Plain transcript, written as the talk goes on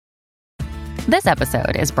This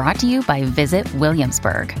episode is brought to you by Visit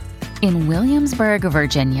Williamsburg. In Williamsburg,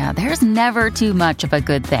 Virginia, there's never too much of a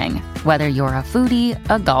good thing. Whether you're a foodie,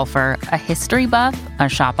 a golfer, a history buff, a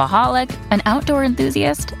shopaholic, an outdoor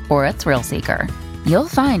enthusiast, or a thrill seeker, you'll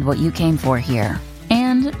find what you came for here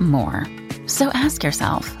and more. So ask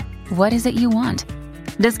yourself, what is it you want?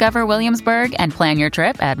 Discover Williamsburg and plan your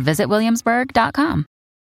trip at visitwilliamsburg.com.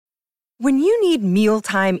 When you need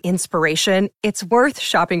mealtime inspiration, it's worth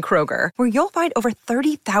shopping Kroger, where you'll find over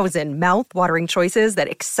 30,000 mouth-watering choices that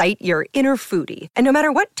excite your inner foodie. And no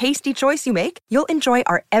matter what tasty choice you make, you'll enjoy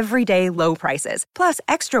our everyday low prices, plus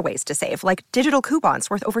extra ways to save, like digital coupons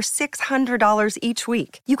worth over $600 each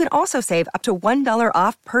week. You can also save up to $1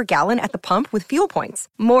 off per gallon at the pump with fuel points.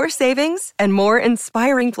 More savings and more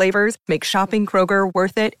inspiring flavors make shopping Kroger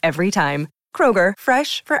worth it every time. Kroger,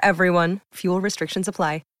 fresh for everyone. Fuel restrictions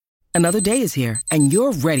apply. Another day is here, and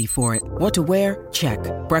you're ready for it. What to wear? Check.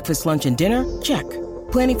 Breakfast, lunch, and dinner? Check.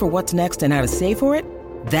 Planning for what's next and how to save for it?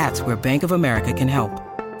 That's where Bank of America can help.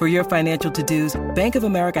 For your financial to-dos, Bank of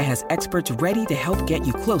America has experts ready to help get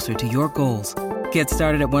you closer to your goals. Get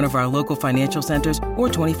started at one of our local financial centers or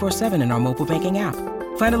 24/7 in our mobile banking app.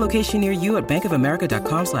 Find a location near you at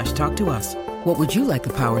bankofamerica.com/talktous. What would you like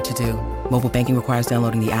the power to do? Mobile banking requires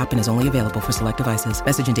downloading the app and is only available for select devices.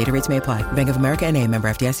 Message and data rates may apply. Bank of America N.A., member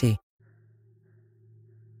FDIC.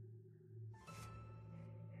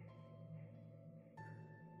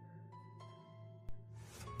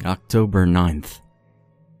 October 9th.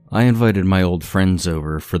 I invited my old friends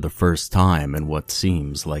over for the first time in what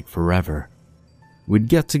seems like forever. We'd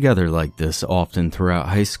get together like this often throughout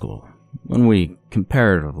high school, when we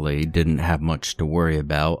comparatively didn't have much to worry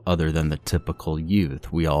about other than the typical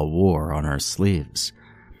youth we all wore on our sleeves.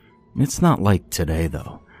 It's not like today,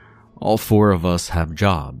 though. All four of us have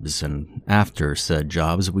jobs, and after said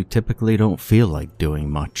jobs, we typically don't feel like doing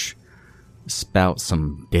much. Spout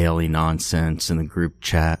some daily nonsense in the group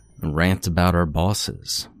chat and rant about our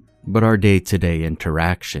bosses. But our day-to-day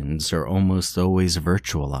interactions are almost always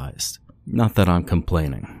virtualized. Not that I'm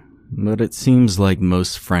complaining, but it seems like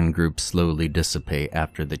most friend groups slowly dissipate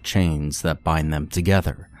after the chains that bind them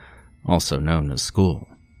together, also known as school,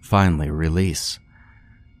 finally release.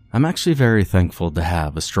 I'm actually very thankful to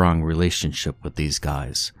have a strong relationship with these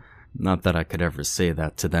guys. Not that I could ever say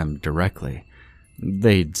that to them directly.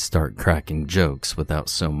 They'd start cracking jokes without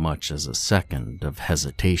so much as a second of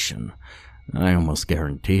hesitation. I almost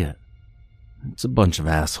guarantee it. It's a bunch of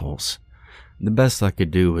assholes. The best I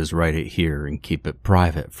could do is write it here and keep it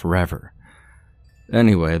private forever.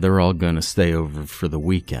 Anyway, they're all gonna stay over for the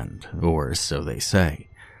weekend, or so they say.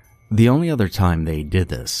 The only other time they did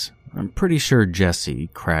this, I'm pretty sure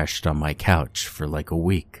Jesse crashed on my couch for like a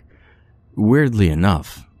week. Weirdly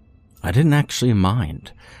enough, I didn't actually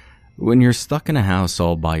mind. When you're stuck in a house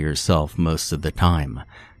all by yourself most of the time,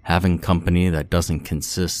 having company that doesn't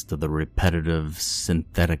consist of the repetitive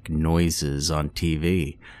synthetic noises on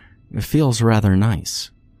TV, it feels rather nice.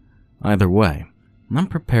 Either way, I'm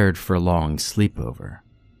prepared for a long sleepover.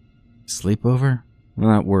 Sleepover? Well,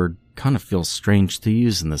 that word kind of feels strange to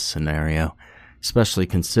use in this scenario, especially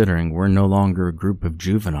considering we're no longer a group of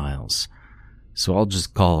juveniles. So I'll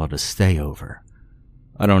just call it a stayover.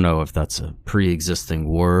 I don't know if that's a pre-existing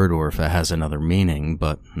word or if it has another meaning,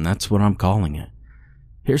 but that's what I'm calling it.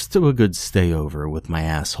 Here's to a good stayover with my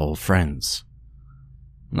asshole friends.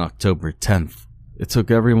 October 10th. It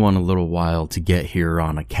took everyone a little while to get here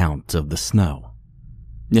on account of the snow.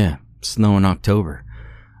 Yeah, snow in October.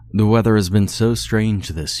 The weather has been so strange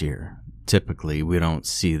this year. Typically, we don't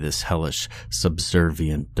see this hellish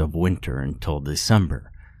subservient of winter until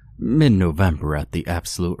December, mid-November at the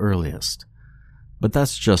absolute earliest. But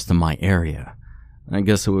that's just in my area. I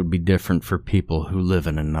guess it would be different for people who live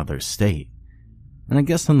in another state. And I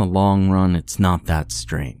guess in the long run, it's not that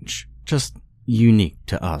strange. Just unique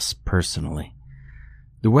to us personally.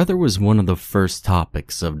 The weather was one of the first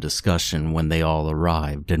topics of discussion when they all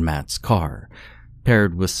arrived in Matt's car,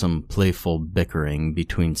 paired with some playful bickering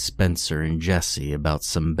between Spencer and Jesse about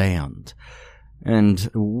some band,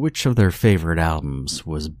 and which of their favorite albums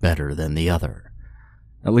was better than the other.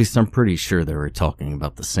 At least I'm pretty sure they were talking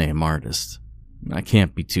about the same artist. I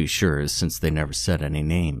can't be too sure since they never said any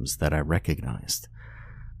names that I recognized.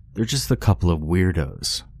 They're just a couple of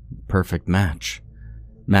weirdos. Perfect match.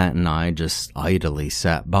 Matt and I just idly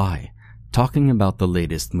sat by, talking about the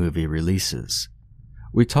latest movie releases.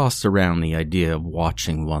 We tossed around the idea of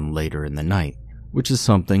watching one later in the night, which is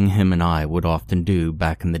something him and I would often do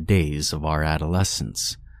back in the days of our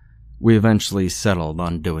adolescence. We eventually settled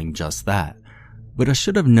on doing just that, but I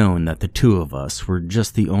should have known that the two of us were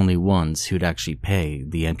just the only ones who'd actually pay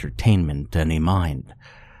the entertainment any mind.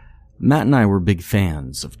 Matt and I were big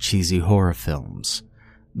fans of cheesy horror films,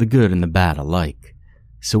 the good and the bad alike,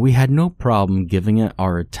 so we had no problem giving it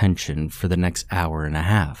our attention for the next hour and a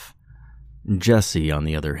half. Jesse, on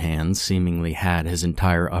the other hand, seemingly had his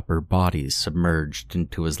entire upper body submerged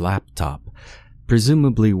into his laptop,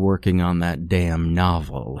 presumably working on that damn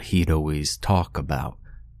novel he'd always talk about,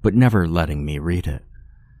 but never letting me read it.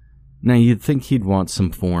 Now, you'd think he'd want some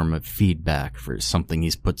form of feedback for something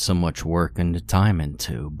he's put so much work and time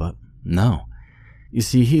into, but no. You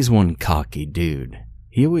see, he's one cocky dude.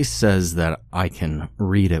 He always says that I can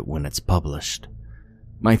read it when it's published.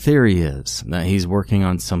 My theory is that he's working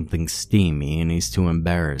on something steamy and he's too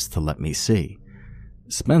embarrassed to let me see.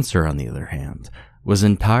 Spencer, on the other hand, was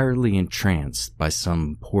entirely entranced by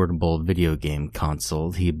some portable video game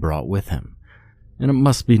console he brought with him. And it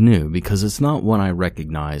must be new because it's not one I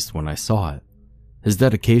recognized when I saw it. His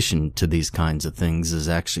dedication to these kinds of things is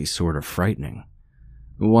actually sort of frightening.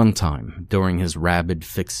 One time, during his rabid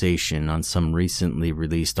fixation on some recently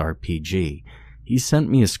released RPG, he sent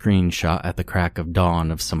me a screenshot at the crack of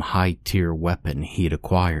dawn of some high-tier weapon he'd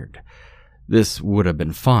acquired. This would have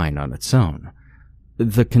been fine on its own.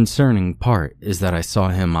 The concerning part is that I saw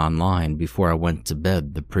him online before I went to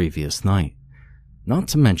bed the previous night. Not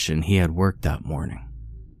to mention he had work that morning.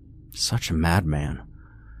 Such a madman.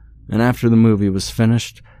 And after the movie was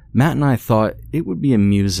finished, Matt and I thought it would be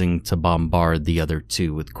amusing to bombard the other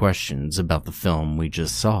two with questions about the film we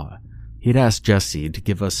just saw. He'd asked Jesse to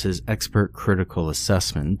give us his expert critical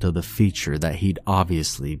assessment of the feature that he'd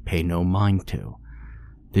obviously pay no mind to.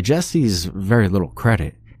 To Jesse's very little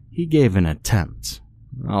credit, he gave an attempt,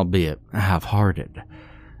 albeit half-hearted.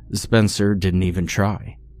 Spencer didn't even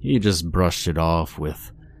try. He just brushed it off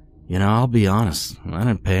with, I'll be honest, I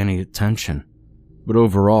didn't pay any attention. But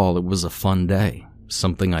overall, it was a fun day,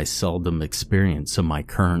 something I seldom experience in my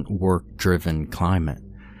current work-driven climate.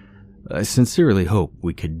 I sincerely hope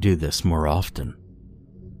we could do this more often.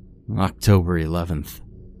 October 11th.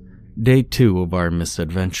 Day 2 of our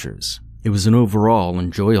misadventures. It was an overall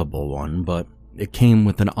enjoyable one, but it came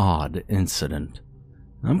with an odd incident.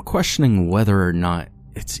 I'm questioning whether or not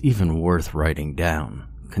it's even worth writing down,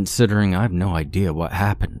 considering I have no idea what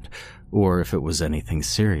happened, or if it was anything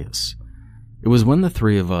serious. It was when the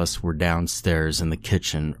three of us were downstairs in the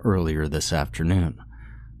kitchen earlier this afternoon.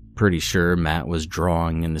 Pretty sure Matt was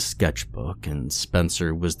drawing in his sketchbook, and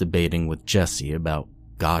Spencer was debating with Jesse about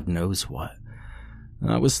God knows what.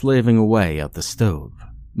 I was slaving away at the stove,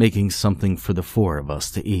 making something for the four of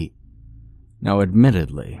us to eat. Now,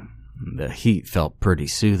 admittedly, the heat felt pretty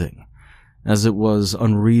soothing, as it was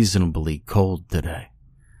unreasonably cold today.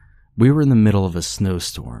 We were in the middle of a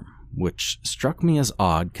snowstorm, which struck me as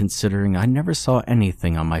odd considering I never saw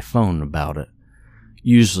anything on my phone about it.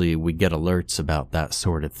 Usually we get alerts about that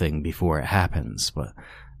sort of thing before it happens, but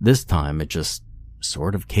this time it just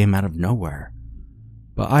sort of came out of nowhere.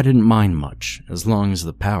 But I didn't mind much, as long as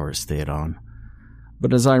the power stayed on.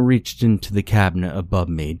 But as I reached into the cabinet above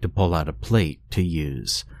me to pull out a plate to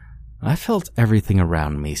use, I felt everything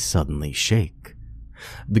around me suddenly shake.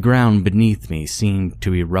 The ground beneath me seemed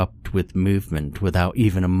to erupt with movement without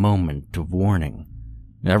even a moment of warning.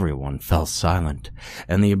 Everyone fell silent,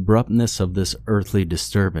 and the abruptness of this earthly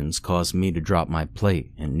disturbance caused me to drop my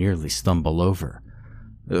plate and nearly stumble over.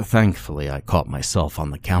 Thankfully, I caught myself on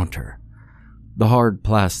the counter. The hard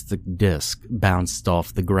plastic disc bounced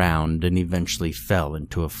off the ground and eventually fell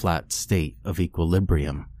into a flat state of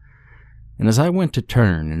equilibrium. And as I went to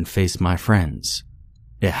turn and face my friends,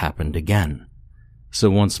 it happened again. So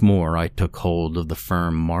once more I took hold of the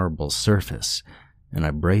firm marble surface, and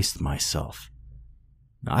I braced myself.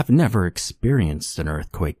 I've never experienced an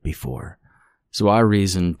earthquake before, so I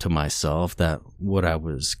reasoned to myself that what I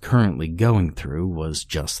was currently going through was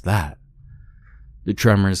just that. The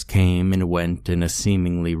tremors came and went in a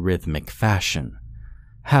seemingly rhythmic fashion,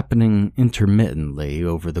 happening intermittently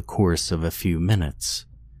over the course of a few minutes.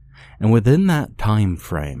 And within that time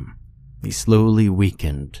frame, they slowly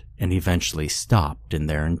weakened and eventually stopped in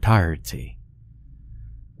their entirety.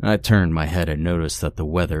 I turned my head and noticed that the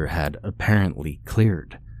weather had apparently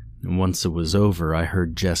cleared, and once it was over, I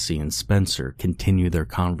heard Jesse and Spencer continue their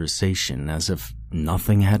conversation as if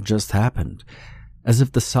nothing had just happened, as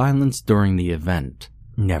if the silence during the event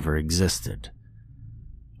never existed.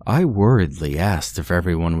 I worriedly asked if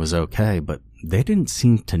everyone was okay, but they didn't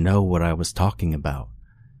seem to know what I was talking about.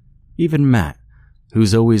 Even Matt,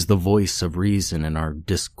 who's always the voice of reason in our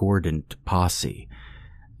discordant posse,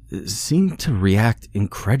 seemed to react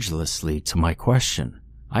incredulously to my question.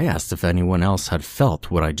 I asked if anyone else had felt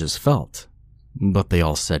what I just felt, but they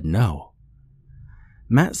all said no.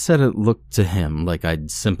 Matt said it looked to him like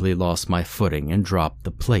I'd simply lost my footing and dropped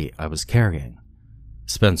the plate I was carrying.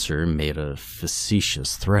 Spencer made a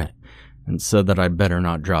facetious threat and said that I'd better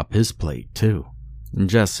not drop his plate too. And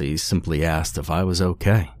Jesse simply asked if I was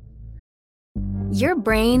okay. Your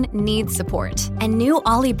brain needs support, and new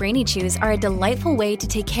Ollie Brainy Chews are a delightful way to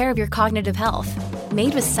take care of your cognitive health.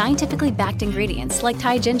 Made with scientifically backed ingredients like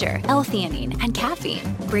Thai ginger, L-theanine, and caffeine,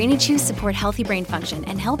 Brainy Chews support healthy brain function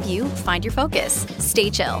and help you find your focus, stay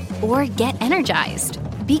chill, or get energized.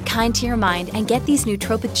 Be kind to your mind and get these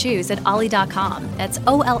nootropic chews at ollie.com. That's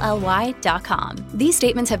OLLY.com. These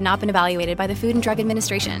statements have not been evaluated by the Food and Drug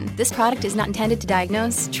Administration. This product is not intended to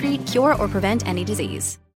diagnose, treat, cure, or prevent any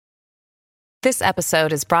disease. This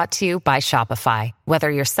episode is brought to you by Shopify.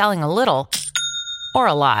 Whether you're selling a little or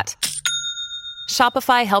a lot,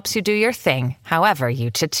 Shopify helps you do your thing, however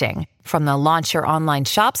you cha-ching. From the launch your online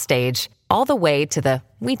shop stage, all the way to the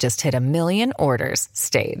we just hit 1 million orders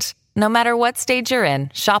stage. No matter what stage you're in,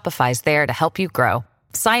 Shopify's there to help you grow.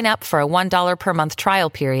 Sign up for a $1 per month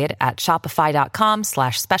trial period at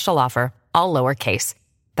shopify.com/special offer, all lowercase.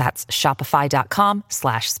 That's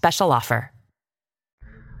shopify.com/special offer.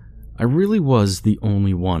 I really was the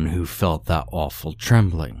only one who felt that awful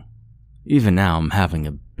trembling. Even now I'm having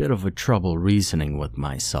a bit of a trouble reasoning with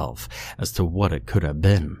myself as to what it could have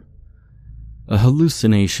been. A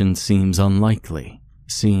hallucination seems unlikely,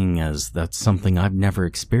 seeing as that's something I've never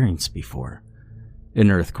experienced before. An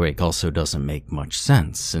earthquake also doesn't make much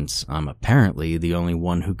sense, since I'm apparently the only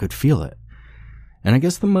one who could feel it. And I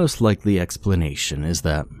guess the most likely explanation is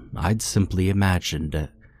that I'd simply imagined it.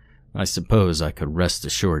 I suppose I could rest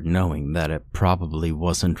assured knowing that it probably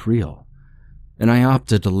wasn't real, and I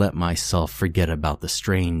opted to let myself forget about the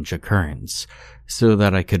strange occurrence so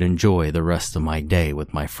that I could enjoy the rest of my day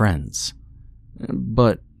with my friends.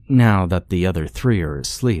 But now that the other three are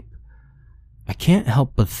asleep, I can't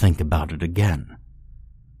help but think about it again.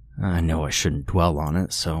 I know I shouldn't dwell on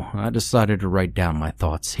it, so I decided to write down my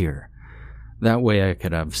thoughts here. That way I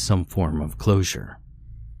could have some form of closure.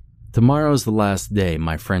 Tomorrow's the last day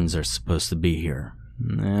my friends are supposed to be here,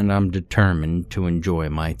 and I'm determined to enjoy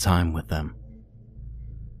my time with them.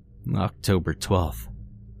 October 12th.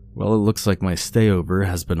 Well, it looks like my stayover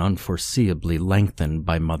has been unforeseeably lengthened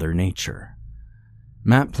by Mother Nature.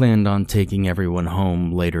 Matt planned on taking everyone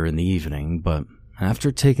home later in the evening, but after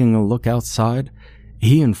taking a look outside,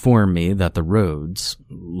 he informed me that the roads,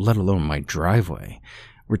 let alone my driveway,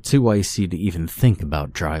 were too icy to even think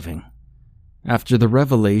about driving. After the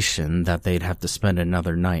revelation that they'd have to spend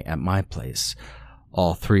another night at my place,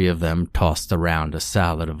 all three of them tossed around a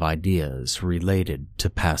salad of ideas related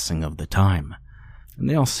to passing of the time, and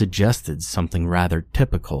they all suggested something rather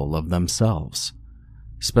typical of themselves.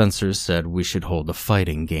 Spencer said we should hold a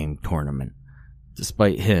fighting game tournament,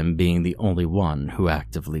 despite him being the only one who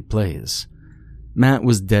actively plays. Matt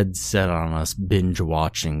was dead set on us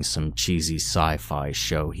binge-watching some cheesy sci-fi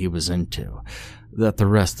show he was into that the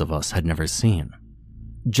rest of us had never seen.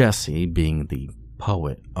 Jesse, being the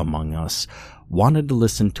poet among us, wanted to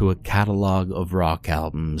listen to a catalog of rock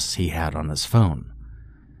albums he had on his phone.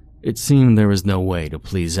 It seemed there was no way to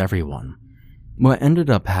please everyone. What ended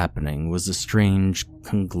up happening was a strange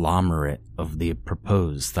conglomerate of the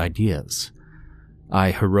proposed ideas.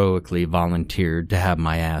 I heroically volunteered to have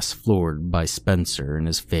my ass floored by Spencer and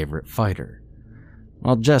his favorite fighter,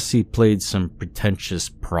 while Jesse played some pretentious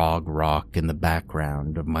prog rock in the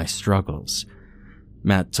background of my struggles.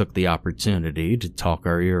 Matt took the opportunity to talk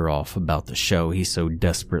our ear off about the show he so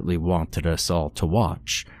desperately wanted us all to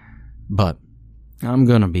watch. But I'm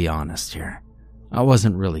gonna be honest here, I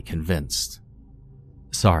wasn't really convinced.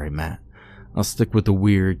 Sorry, Matt. I'll stick with the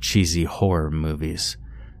weird, cheesy horror movies.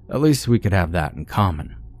 At least we could have that in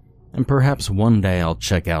common. And perhaps one day I'll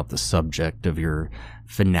check out the subject of your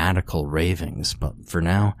fanatical ravings, but for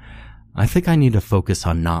now, I think I need to focus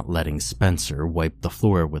on not letting Spencer wipe the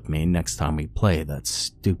floor with me next time we play that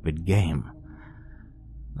stupid game.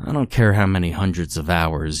 I don't care how many hundreds of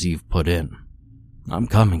hours you've put in. I'm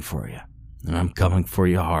coming for you, and I'm coming for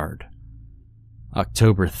you hard.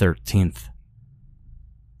 October 13th.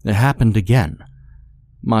 It happened again.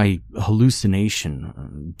 My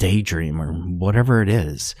hallucination, daydream, or whatever it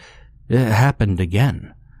is, it happened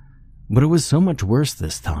again. But it was so much worse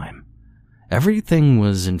this time. Everything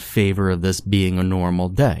was in favor of this being a normal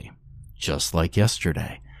day, just like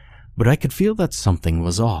yesterday. But I could feel that something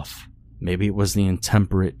was off. Maybe it was the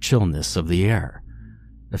intemperate chillness of the air.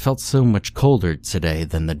 It felt so much colder today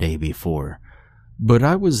than the day before, but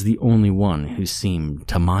I was the only one who seemed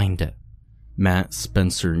to mind it. Matt,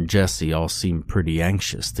 Spencer, and Jesse all seemed pretty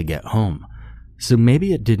anxious to get home, so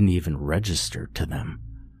maybe it didn't even register to them.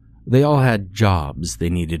 They all had jobs they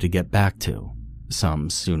needed to get back to, some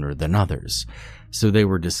sooner than others, so they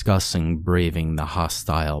were discussing braving the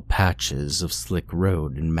hostile patches of slick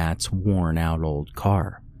road in Matt's worn-out old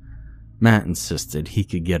car. Matt insisted he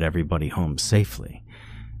could get everybody home safely,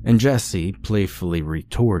 and Jesse playfully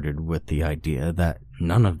retorted with the idea that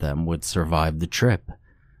none of them would survive the trip.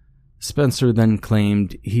 Spencer then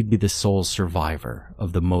claimed he'd be the sole survivor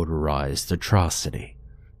of the motorized atrocity.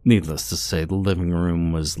 Needless to say, the living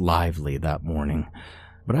room was lively that morning,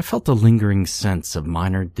 but I felt a lingering sense of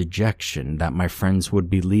minor dejection that my friends would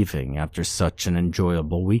be leaving after such an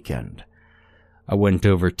enjoyable weekend. I went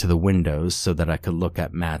over to the windows so that I could look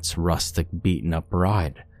at Matt's rustic, beaten-up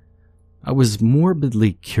ride. I was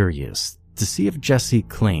morbidly curious to see if Jesse's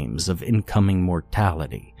claims of incoming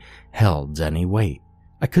mortality held any weight.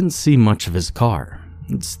 I couldn't see much of his car.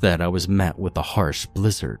 Instead, I was met with a harsh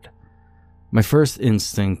blizzard. My first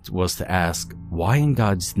instinct was to ask why in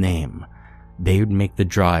God's name they would make the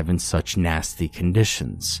drive in such nasty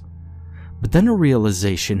conditions. But then a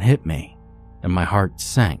realization hit me, and my heart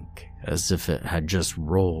sank as if it had just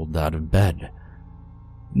rolled out of bed.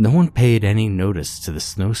 No one paid any notice to the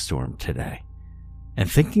snowstorm today,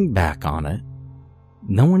 and thinking back on it,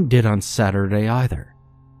 no one did on Saturday either,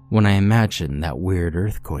 when I imagined that weird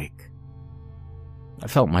earthquake. I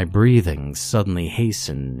felt my breathing suddenly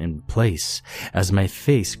hasten in place as my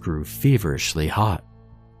face grew feverishly hot.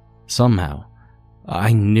 Somehow,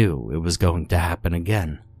 I knew it was going to happen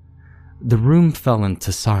again. The room fell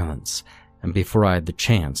into silence, and before I had the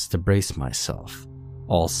chance to brace myself,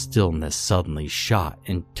 all stillness suddenly shot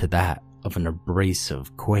into that of an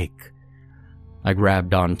abrasive quake. I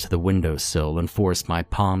grabbed onto the windowsill and forced my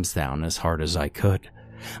palms down as hard as I could.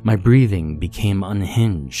 My breathing became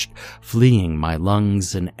unhinged, fleeing my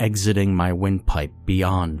lungs and exiting my windpipe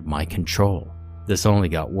beyond my control. This only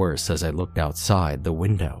got worse as I looked outside the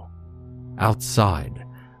window. Outside,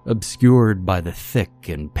 obscured by the thick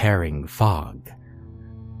and paring fog,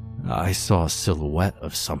 I saw a silhouette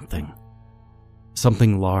of something.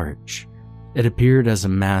 Something large. It appeared as a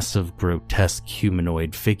massive, grotesque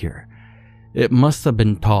humanoid figure. It must have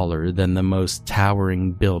been taller than the most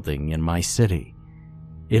towering building in my city,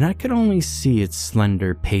 and I could only see its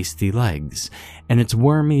slender, pasty legs and its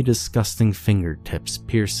wormy, disgusting fingertips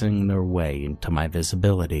piercing their way into my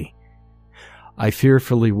visibility. I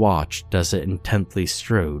fearfully watched as it intently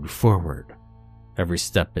strode forward. Every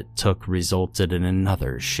step it took resulted in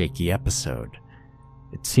another shaky episode.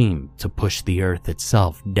 It seemed to push the earth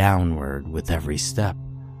itself downward with every step.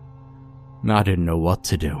 I didn't know what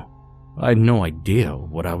to do. I had no idea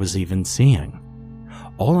what I was even seeing.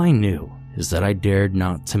 All I knew is that I dared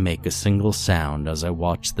not to make a single sound as I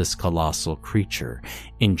watched this colossal creature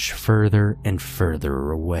inch further and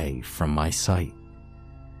further away from my sight.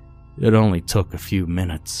 It only took a few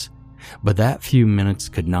minutes, but that few minutes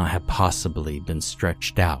could not have possibly been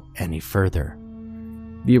stretched out any further.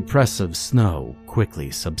 The oppressive snow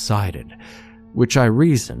quickly subsided, which I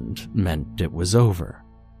reasoned meant it was over.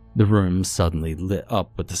 The room suddenly lit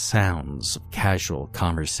up with the sounds of casual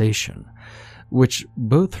conversation, which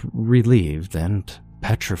both relieved and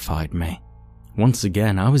petrified me. Once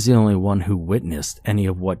again, I was the only one who witnessed any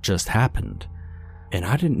of what just happened, and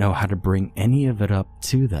I didn't know how to bring any of it up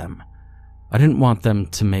to them. I didn't want them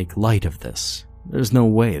to make light of this. There's no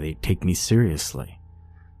way they'd take me seriously,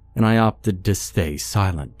 and I opted to stay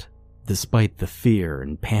silent, despite the fear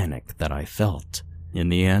and panic that I felt. In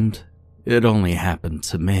the end, it only happened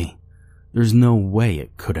to me. There's no way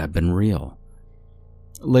it could have been real.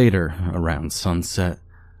 Later, around sunset,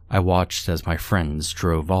 I watched as my friends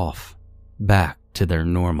drove off, back to their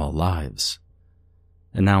normal lives.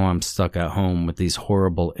 And now I'm stuck at home with these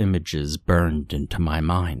horrible images burned into my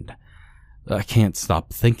mind. I can't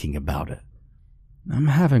stop thinking about it. I'm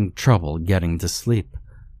having trouble getting to sleep,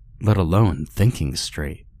 let alone thinking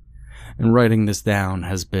straight. And writing this down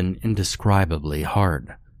has been indescribably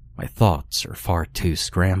hard. My thoughts are far too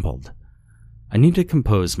scrambled. I need to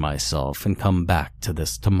compose myself and come back to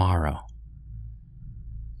this tomorrow.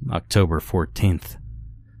 October 14th.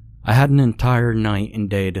 I had an entire night and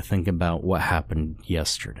day to think about what happened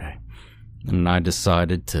yesterday, and I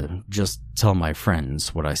decided to just tell my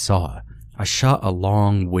friends what I saw. I shot a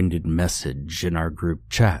long-winded message in our group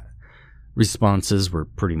chat. Responses were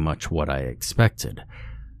pretty much what I expected.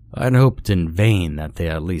 I'd hoped in vain that they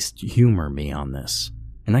at least humor me on this,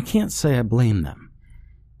 and I can't say I blame them.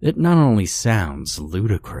 It not only sounds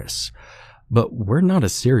ludicrous, but we're not a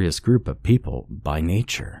serious group of people by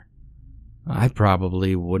nature. I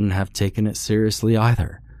probably wouldn't have taken it seriously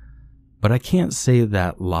either, but I can't say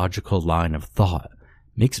that logical line of thought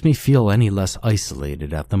makes me feel any less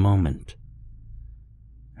isolated at the moment.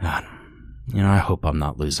 God, I hope I'm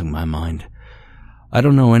not losing my mind. I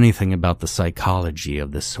don't know anything about the psychology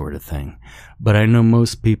of this sort of thing, but I know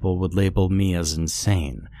most people would label me as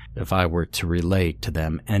insane if I were to relate to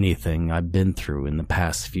them anything I've been through in the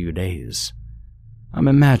past few days. I'm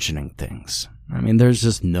imagining things. There's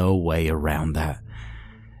just no way around that.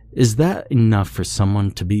 Is that enough for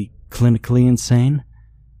someone to be clinically insane?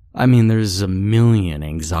 There's a million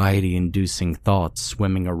anxiety-inducing thoughts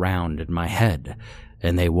swimming around in my head,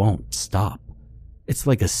 and they won't stop. It's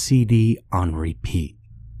like a CD on repeat.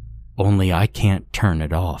 Only I can't turn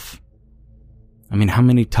it off. How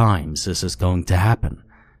many times is this going to happen?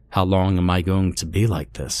 How long am I going to be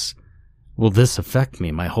like this? Will this affect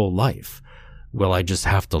me my whole life? Will I just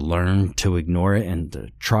have to learn to ignore it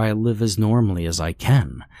and try to live as normally as I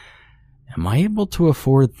can? Am I able to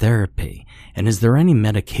afford therapy? And is there any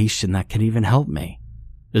medication that can even help me?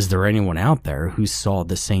 Is there anyone out there who saw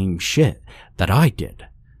the same shit that I did?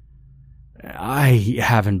 I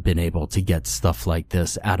haven't been able to get stuff like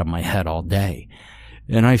this out of my head all day,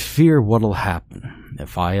 and I fear what'll happen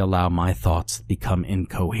if I allow my thoughts to become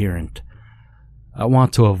incoherent. I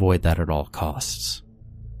want to avoid that at all costs.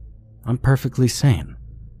 I'm perfectly sane.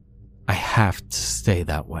 I have to stay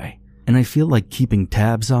that way, and I feel like keeping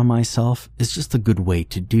tabs on myself is just a good way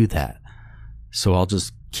to do that. So I'll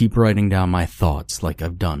just keep writing down my thoughts like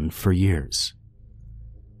I've done for years.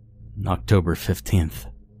 October 15th.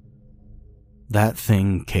 That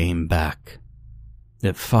thing came back.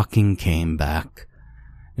 It fucking came back.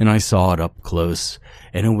 And I saw it up close,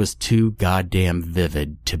 and it was too goddamn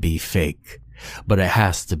vivid to be fake. But it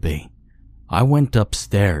has to be. I went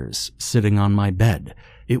upstairs, sitting on my bed.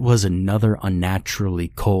 It was another unnaturally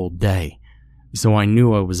cold day, so I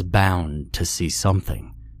knew I was bound to see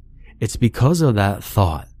something. It's because of that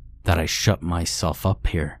thought that I shut myself up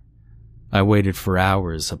here. I waited for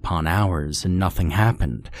hours upon hours and nothing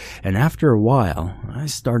happened, and after a while, I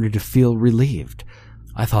started to feel relieved.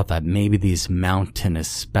 I thought that maybe these mountainous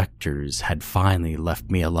specters had finally left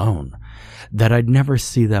me alone, that I'd never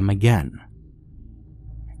see them again.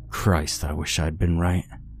 Christ, I wish I'd been right.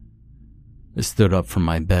 I stood up from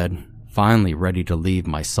my bed, finally ready to leave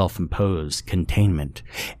my self-imposed containment,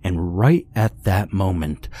 and right at that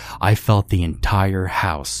moment, I felt the entire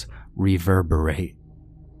house reverberate.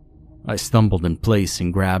 I stumbled in place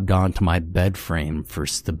and grabbed onto my bed frame for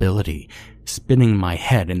stability, spinning my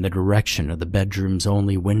head in the direction of the bedroom's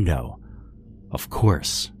only window. Of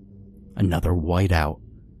course, another whiteout.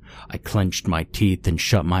 I clenched my teeth and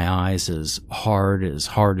shut my eyes as hard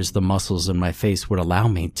as the muscles in my face would allow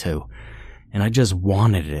me to, and I just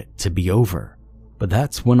wanted it to be over. But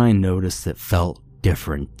that's when I noticed it felt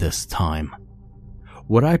different this time.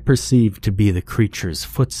 What I perceived to be the creature's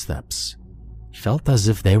footsteps felt as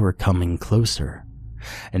if they were coming closer,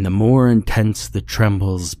 and the more intense the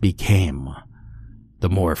trembles became, the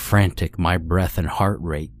more frantic my breath and heart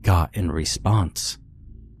rate got in response.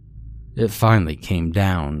 It finally came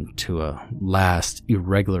down to a last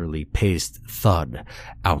irregularly paced thud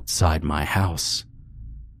outside my house.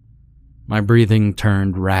 My breathing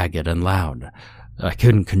turned ragged and loud. I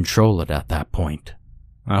couldn't control it at that point.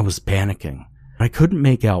 I was panicking. I couldn't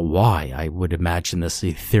make out why I would imagine this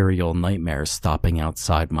ethereal nightmare stopping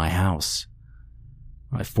outside my house.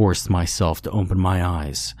 I forced myself to open my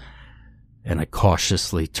eyes, and I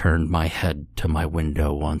cautiously turned my head to my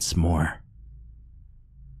window once more.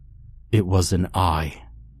 It was an eye,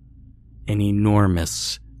 an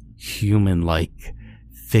enormous, human-like,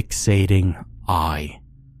 fixating eye.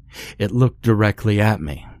 It looked directly at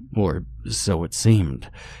me, or so it seemed.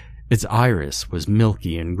 Its iris was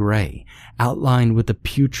milky and gray, outlined with a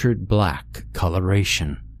putrid black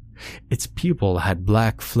coloration. Its pupil had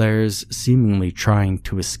black flares seemingly trying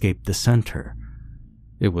to escape the center.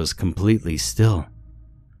 It was completely still.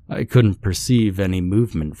 I couldn't perceive any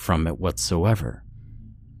movement from it whatsoever.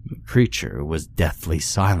 The creature was deathly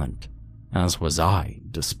silent, as was I,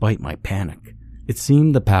 despite my panic. It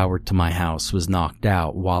seemed the power to my house was knocked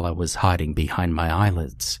out while I was hiding behind my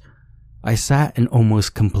eyelids. I sat in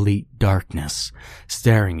almost complete darkness,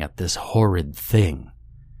 staring at this horrid thing.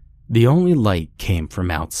 The only light came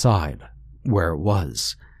from outside, where it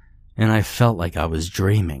was, and I felt like I was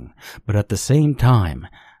dreaming, but at the same time,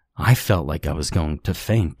 I felt like I was going to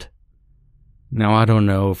faint. Now, I don't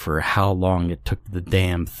know for how long it took the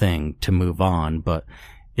damn thing to move on, but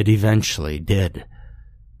it eventually did.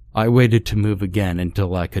 I waited to move again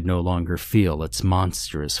until I could no longer feel its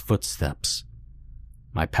monstrous footsteps.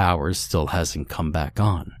 My power still hasn't come back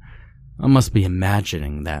on. I must be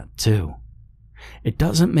imagining that too. It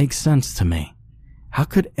doesn't make sense to me. How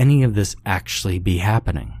could any of this actually be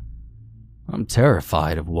happening? I'm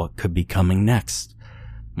terrified of what could be coming next.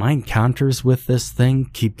 my encounters with this thing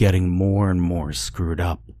keep getting more and more screwed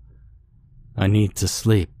up. I need to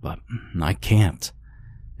sleep, but I can't.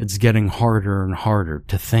 It's getting harder and harder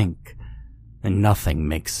to think, and nothing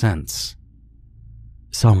makes sense.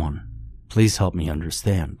 Someone, please help me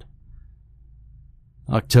understand.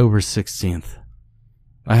 October 16th.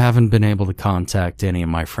 I haven't been able to contact any of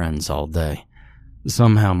my friends all day.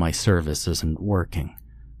 Somehow my service isn't working.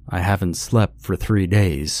 I haven't slept for 3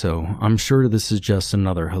 days, so I'm sure this is just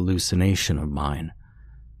another hallucination of mine.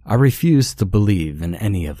 I refuse to believe in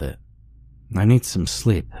any of it. I need some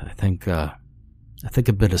sleep. I think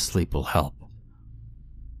a bit of sleep will help.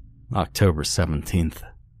 October 17th.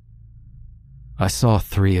 I saw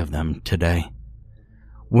 3 of them today.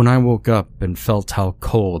 When I woke up and felt how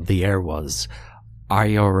cold the air was,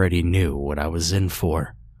 I already knew what I was in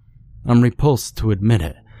for. I'm repulsed to admit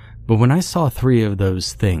it, but when I saw 3 of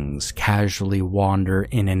those things casually wander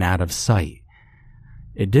in and out of sight,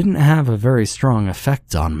 it didn't have a very strong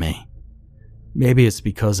effect on me. Maybe it's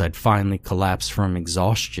because I'd finally collapsed from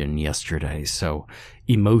exhaustion yesterday, so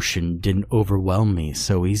emotion didn't overwhelm me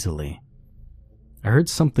so easily. I heard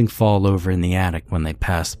something fall over in the attic when they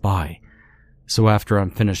passed by, so after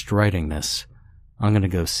I'm finished writing this, I'm gonna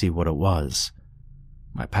go see what it was.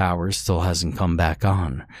 My power still hasn't come back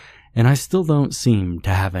on, and I still don't seem to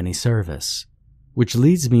have any service, which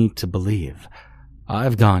leads me to believe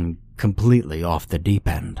I've gone completely off the deep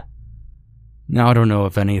end. Now I don't know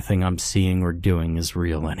if anything I'm seeing or doing is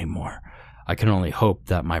real anymore. I can only hope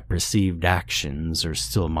that my perceived actions are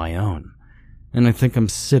still my own. And I think I'm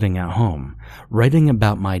sitting at home, writing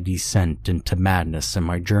about my descent into madness in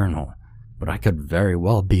my journal, but I could very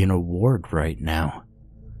well be in a ward right now.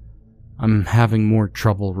 I'm having more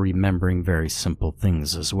trouble remembering very simple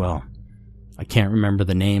things as well. I can't remember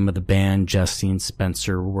the name of the band Jesse and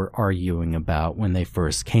Spencer were arguing about when they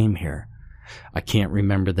first came here. I can't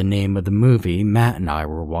remember the name of the movie Matt and I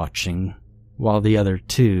were watching, while the other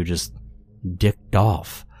 2 just dicked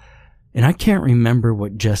off. And I can't remember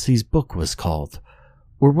what Jesse's book was called,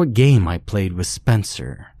 or what game I played with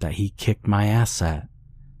Spencer that he kicked my ass at.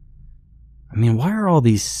 I mean, why are all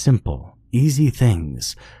these simple, easy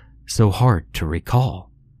things so hard to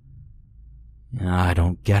recall? I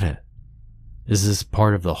don't get it. Is this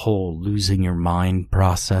part of the whole losing your mind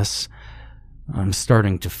process? I'm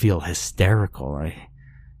starting to feel hysterical. I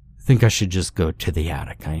think I should just go to the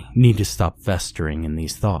attic. I need to stop festering in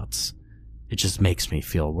these thoughts. It just makes me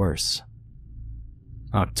feel worse.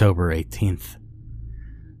 October 18th.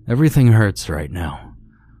 Everything hurts right now.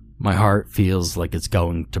 My heart feels like it's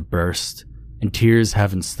going to burst, and tears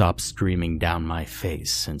haven't stopped streaming down my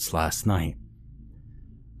face since last night.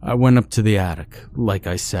 I went up to the attic, like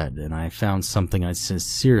I said, and I found something I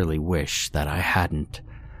sincerely wish that I hadn't.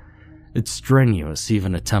 It's strenuous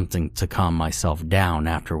even attempting to calm myself down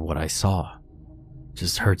after what I saw. It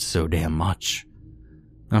just hurts so damn much.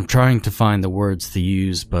 I'm trying to find the words to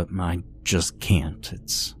use, but I just can't.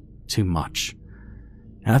 It's too much.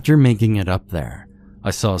 After making it up there,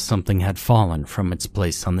 I saw something had fallen from its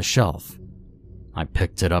place on the shelf. I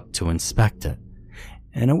picked it up to inspect it,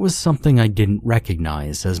 and it was something I didn't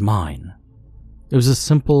recognize as mine. It was a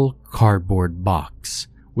simple cardboard box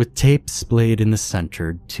with tape splayed in the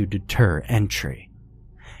center to deter entry,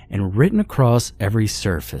 and written across every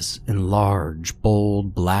surface in large,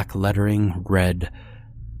 bold black lettering read,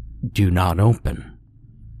 "Do not open."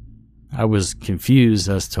 I was confused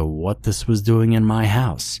as to what this was doing in my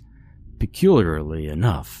house. Peculiarly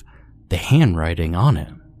enough, the handwriting on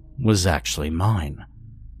it was actually mine.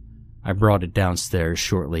 I brought it downstairs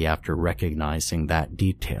shortly after recognizing that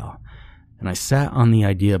detail, and I sat on the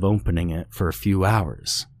idea of opening it for a few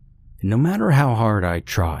hours. And no matter how hard I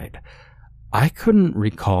tried, I couldn't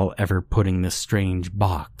recall ever putting this strange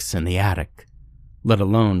box in the attic, let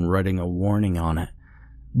alone writing a warning on it.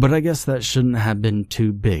 But I guess that shouldn't have been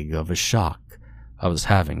too big of a shock. I was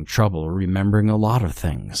having trouble remembering a lot of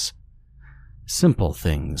things. Simple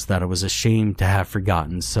things that I was ashamed to have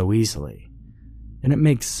forgotten so easily. And it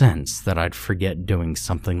makes sense that I'd forget doing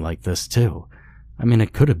something like this too. I mean,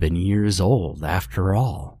 it could have been years old after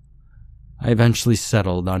all. I eventually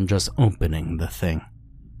settled on just opening the thing.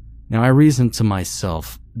 Now I reasoned to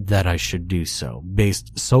myself that I should do so,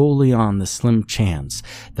 based solely on the slim chance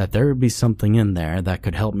that there would be something in there that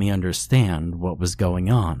could help me understand what was going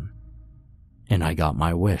on. And I got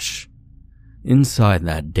my wish. Inside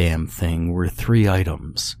that damn thing were 3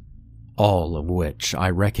 items, all of which I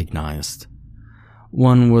recognized.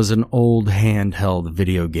 One was an old handheld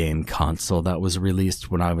video game console that was released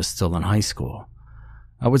when I was still in high school.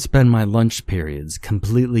 I would spend my lunch periods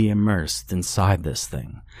completely immersed inside this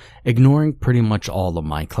thing, ignoring pretty much all of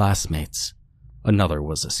my classmates. Another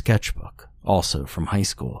was a sketchbook, also from high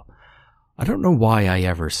school. I don't know why I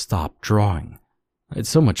ever stopped drawing. I had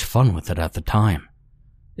so much fun with it at the time.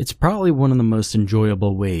 It's probably one of the most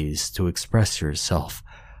enjoyable ways to express yourself,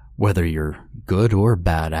 whether you're good or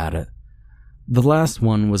bad at it. The last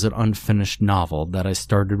one was an unfinished novel that I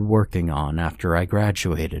started working on after I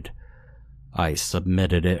graduated. I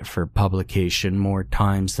submitted it for publication more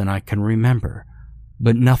times than I can remember,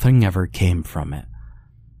 but nothing ever came from it.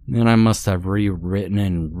 And I must have rewritten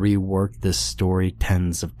and reworked this story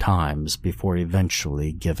tens of times before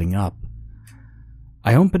eventually giving up.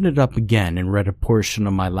 I opened it up again and read a portion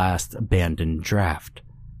of my last abandoned draft.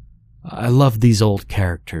 I love these old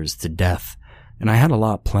characters to death, and I had a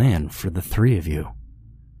lot planned for the three of you.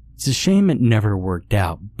 It's a shame it never worked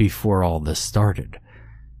out before all this started,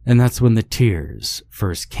 and that's when the tears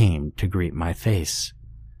first came to greet my face.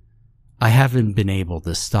 I haven't been able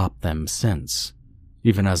to stop them since,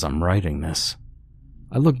 even as I'm writing this.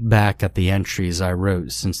 I look back at the entries I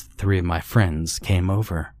wrote since the three of my friends came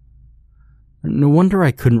over. No wonder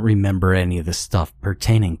I couldn't remember any of the stuff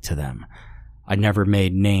pertaining to them. I never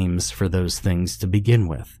made names for those things to begin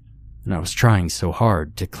with, and I was trying so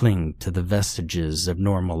hard to cling to the vestiges of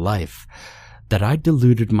normal life that I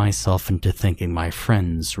deluded myself into thinking my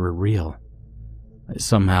friends were real. I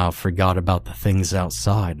somehow forgot about the things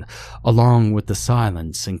outside, along with the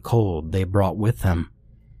silence and cold they brought with them.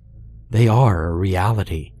 They are a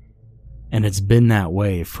reality, and it's been that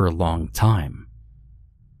way for a long time.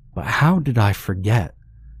 But how did I forget?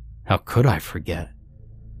 How could I forget?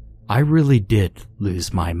 I really did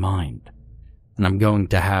lose my mind, and I'm going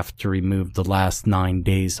to have to remove the last 9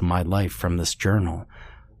 days of my life from this journal,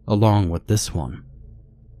 along with this one.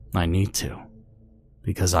 I need to,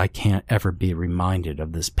 because I can't ever be reminded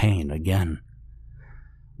of this pain again.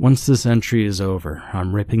 Once this entry is over,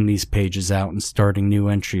 I'm ripping these pages out and starting new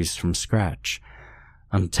entries from scratch.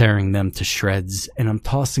 I'm tearing them to shreds, and I'm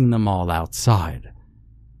tossing them all outside.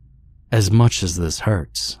 As much as this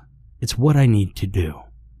hurts, it's what I need to do.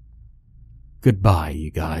 Goodbye,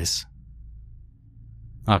 you guys.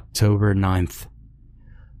 October 9th.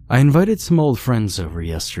 I invited some old friends over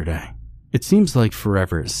yesterday. It seems like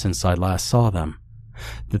forever since I last saw them.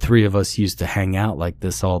 The three of us used to hang out like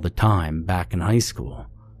this all the time back in high school,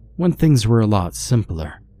 when things were a lot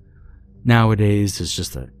simpler. Nowadays, it's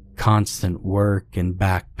just a constant work and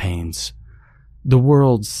back pains. The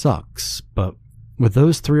world sucks, but with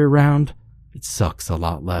those three around, it sucks a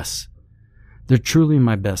lot less. They're truly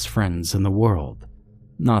my best friends in the world.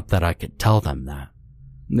 Not that I could tell them that.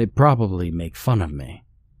 They'd probably make fun of me.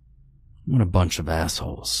 What a bunch of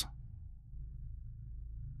assholes.